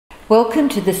Welcome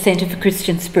to the Centre for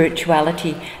Christian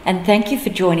Spirituality, and thank you for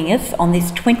joining us on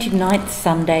this 29th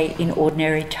Sunday in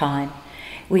Ordinary Time.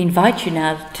 We invite you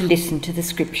now to listen to the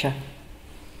scripture.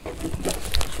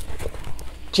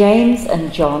 James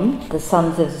and John, the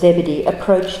sons of Zebedee,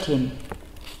 approached him.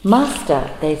 "Master,"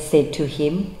 they said to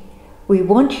him, "we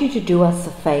want you to do us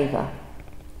a favour."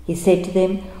 He said to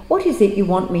them, "What is it you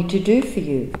want me to do for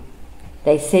you?"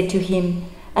 They said to him,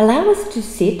 "Allow us to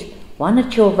sit, one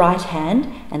at your right hand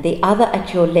and the other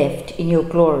at your left in your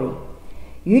glory.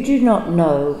 You do not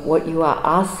know what you are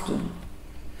asking."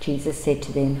 Jesus said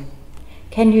to them,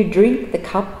 "Can you drink the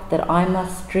cup that I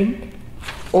must drink,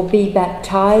 or be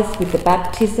baptized with the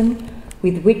baptism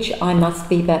with which I must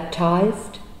be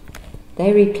baptized?"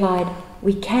 They replied,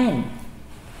 "We can."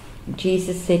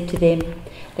 Jesus said to them,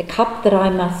 "The cup that I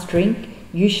must drink,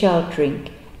 you shall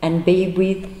drink, and be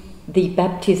with the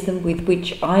baptism with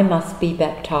which I must be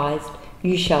baptized,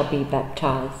 you shall be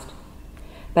baptized.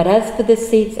 But as for the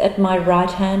seats at my right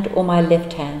hand or my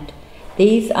left hand,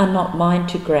 these are not mine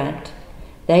to grant.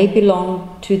 They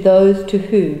belong to those to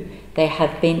whom they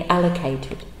have been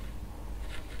allocated."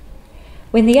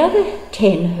 When the other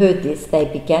 10 heard this, they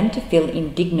began to feel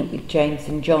indignant with James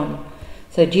and John.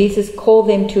 So Jesus called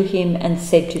them to him and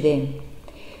said to them,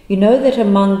 "You know that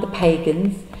among the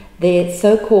pagans their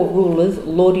so-called rulers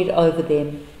lord it over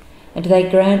them, and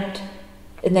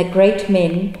the great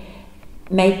men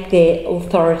make their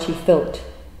authority felt.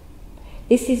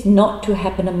 This is not to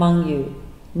happen among you.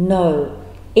 No,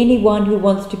 anyone who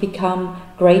wants to become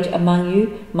great among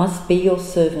you must be your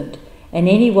servant, and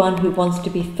anyone who wants to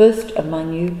be first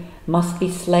among you must be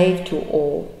slave to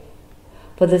all.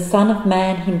 For the Son of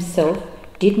Man himself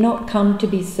did not come to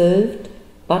be served,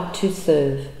 but to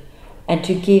serve, and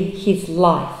to give his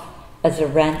life as a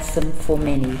ransom for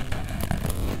many."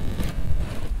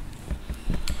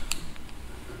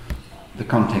 The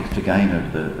context again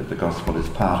of the Gospel is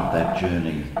part of that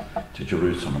journey to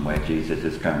Jerusalem where Jesus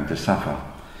is going to suffer.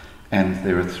 And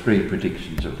there are 3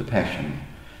 predictions of the Passion.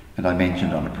 And I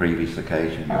mentioned on a previous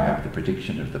occasion you have the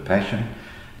prediction of the Passion,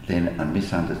 then a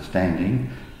misunderstanding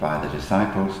by the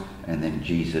disciples, and then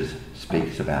Jesus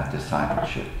speaks about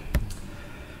discipleship.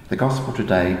 The Gospel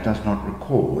today does not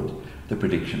record the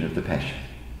prediction of the Passion,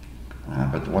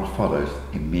 but what follows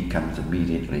comes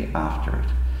immediately after it.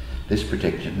 This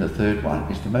prediction, the third one,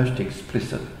 is the most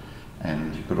explicit,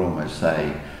 and you could almost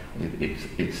say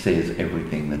it says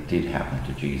everything that did happen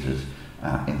to Jesus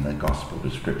in the Gospel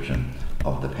description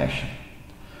of the Passion.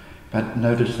 But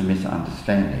notice the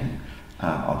misunderstanding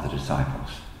of the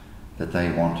disciples, that they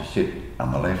want to sit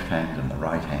on the left hand and the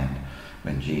right hand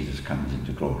when Jesus comes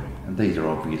into glory. And these are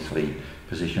obviously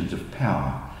positions of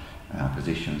power,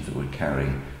 positions that would carry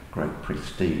great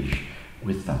prestige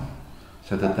with them,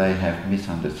 so that they have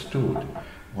misunderstood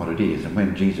what it is. And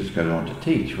when Jesus goes on to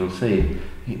teach, we'll see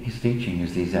his teaching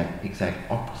is the exact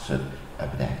opposite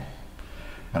of that.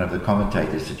 One of the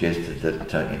commentators suggested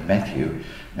that in Matthew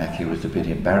was a bit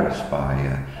embarrassed by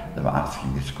them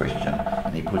asking this question,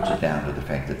 and he puts it down to the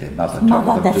fact that their mother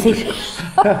told them to do it.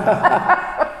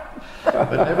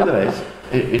 But nevertheless,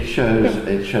 it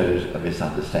shows a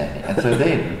misunderstanding. And so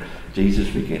then Jesus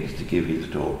begins to give his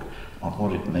talk on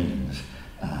what it means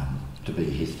to be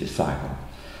his disciple.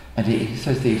 And he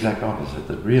says the exact opposite,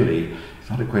 that really it's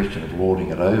not a question of lording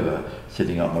it over,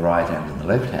 sitting on the right hand and the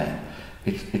left hand.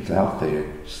 It's out there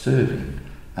serving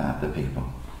the people,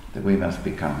 that we must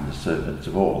become the servants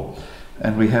of all.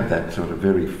 And we have that sort of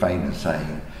very famous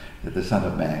saying that the Son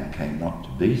of Man came not to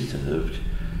be served,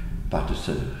 but to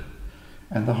serve.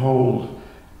 And the whole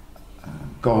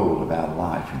goal of our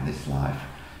life in this life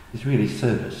is really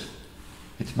service.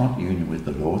 It's not union with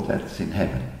the Lord, that's in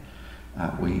heaven.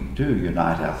 We do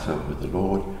unite ourselves with the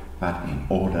Lord, but in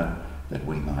order that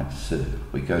we might serve.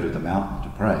 We go to the mountain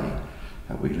to pray,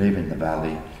 we live in the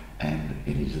valley, and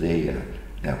it is there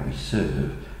that we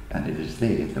serve, and it is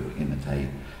there that we imitate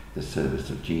the service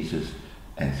of Jesus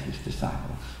as his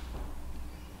disciples.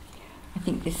 I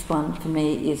think this one for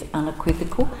me is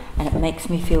unequivocal, and it makes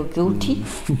me feel guilty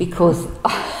because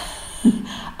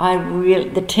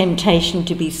the temptation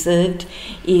to be served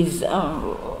is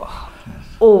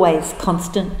always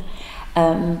constant.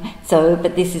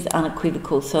 But this is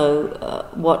unequivocal. So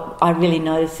what I really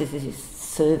notice is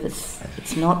service.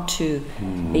 It's not to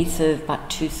be served, but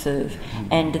to serve,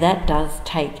 and that does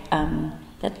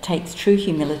takes true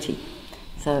humility.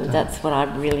 So that's what I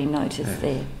really noticed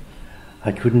there.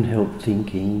 I couldn't help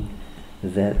thinking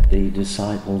that the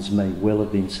disciples may well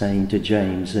have been saying to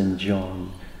James and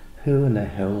John, "Who in the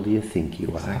hell do you think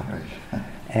you are?"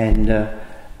 And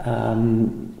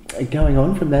going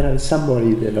on from that,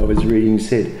 somebody that I was reading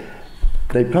said,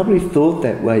 They probably thought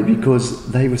that way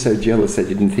because they were so jealous they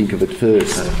didn't think of it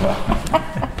first.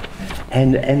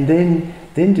 and then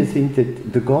to think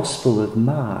that the Gospel of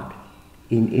Mark,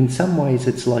 in some ways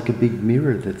it's like a big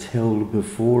mirror that's held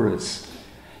before us.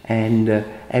 And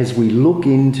as we look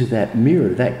into that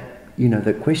mirror,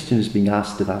 the question is being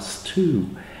asked of us too,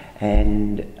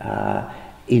 and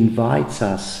invites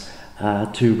us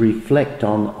to reflect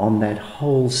on that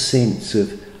whole sense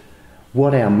of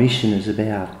what our mission is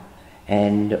about,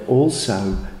 and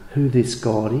also who this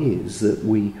God is that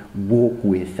we walk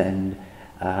with and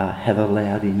have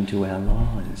allowed into our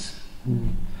lives.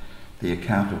 The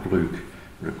account of Luke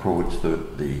records the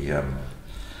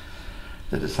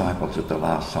disciples at the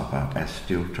Last Supper are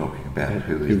still talking about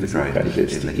who is the greatest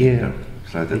in the kingdom,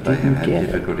 so that they have had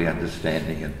difficulty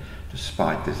understanding it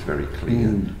despite this very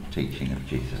clear teaching of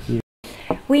Jesus.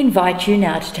 We invite you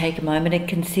now to take a moment and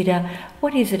consider,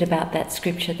 what is it about that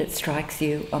scripture that strikes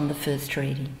you on the first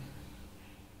reading?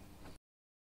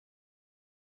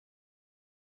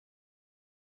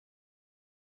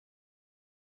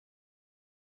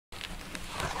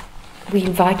 We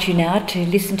invite you now to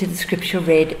listen to the scripture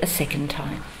read a second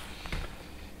time.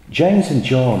 James and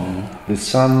John, the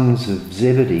sons of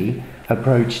Zebedee,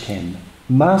 approached him.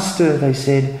 "Master," they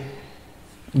said,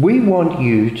 "we want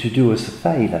you to do us a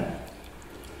favour."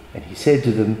 And he said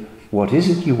to them, "What is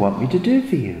it you want me to do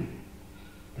for you?"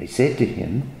 They said to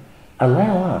him,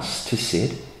 "Allow us to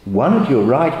sit, one at your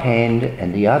right hand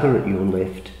and the other at your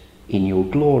left, in your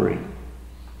glory."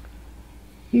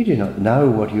 "You do not know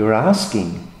what you are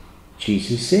asking,"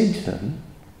 Jesus said to them.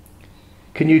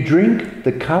 "Can you drink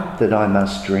the cup that I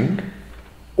must drink,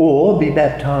 or be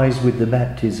baptized with the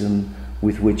baptism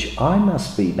with which I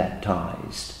must be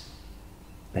baptized?"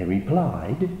 They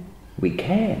replied, "We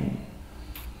can."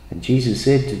 And Jesus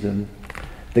said to them,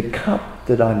 "The cup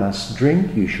that I must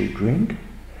drink you shall drink,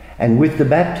 and with the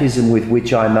baptism with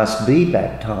which I must be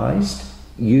baptized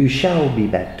you shall be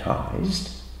baptized.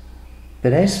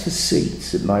 But as for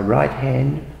seats at my right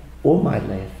hand or my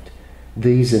left,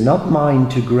 these are not mine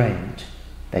to grant.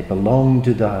 They belong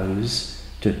to those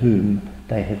to whom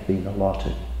they have been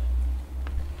allotted."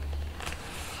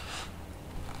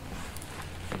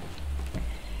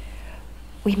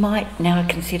 We might now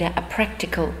consider a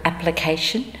practical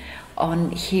application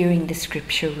on hearing the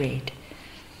scripture read.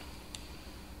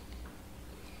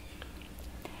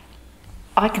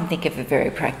 I can think of a very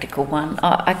practical one.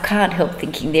 I can't help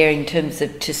thinking there in terms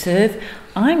of to serve.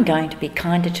 I'm going to be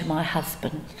kinder to my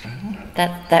husband.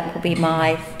 That will be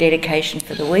my dedication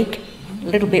for the week. A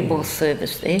little bit more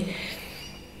service there.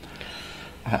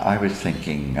 I was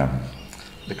thinking,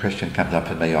 the question comes up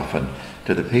for me often,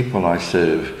 do the people I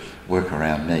serve work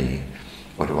around me,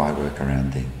 or do I work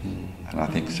around them? And I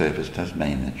think service does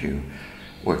mean that you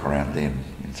work around them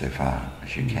insofar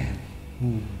as you can.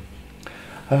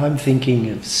 I'm thinking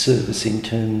of service in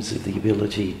terms of the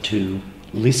ability to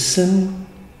listen,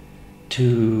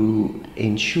 to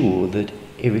ensure that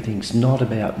everything's not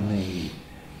about me,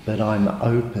 but I'm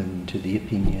open to the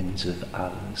opinions of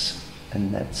others,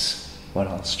 and that's what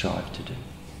I'll strive to do.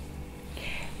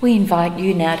 We invite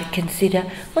you now to consider,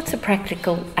 what's a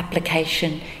practical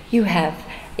application you have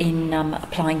in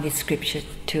applying this scripture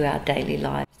to our daily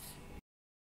lives.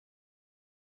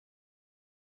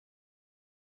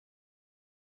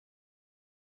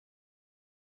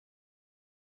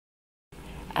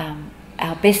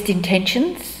 Our best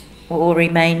intentions will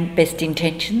remain best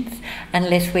intentions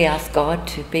unless we ask God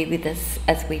to be with us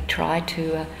as we try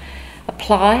to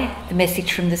apply the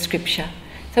message from the scripture.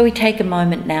 So we take a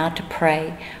moment now to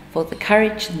pray for the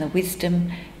courage and the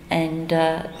wisdom and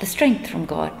the strength from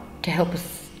God to help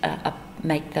us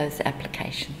make those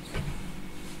applications.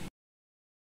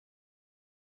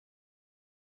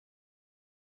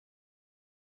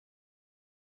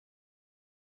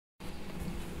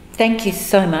 Thank you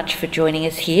so much for joining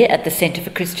us here at the Centre for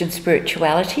Christian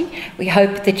Spirituality. We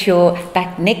hope that you're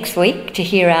back next week to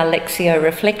hear our Lectio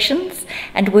reflections,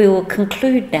 and we will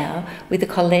conclude now with a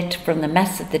collect from the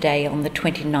Mass of the Day on the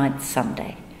 29th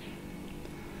Sunday.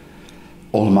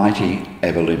 Almighty,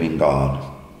 ever-living God,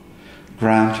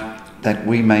 grant that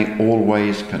we may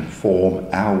always conform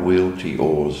our will to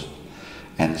yours,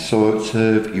 and so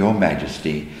serve your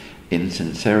Majesty in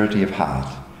sincerity of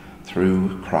heart,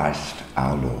 through Christ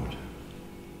our Lord.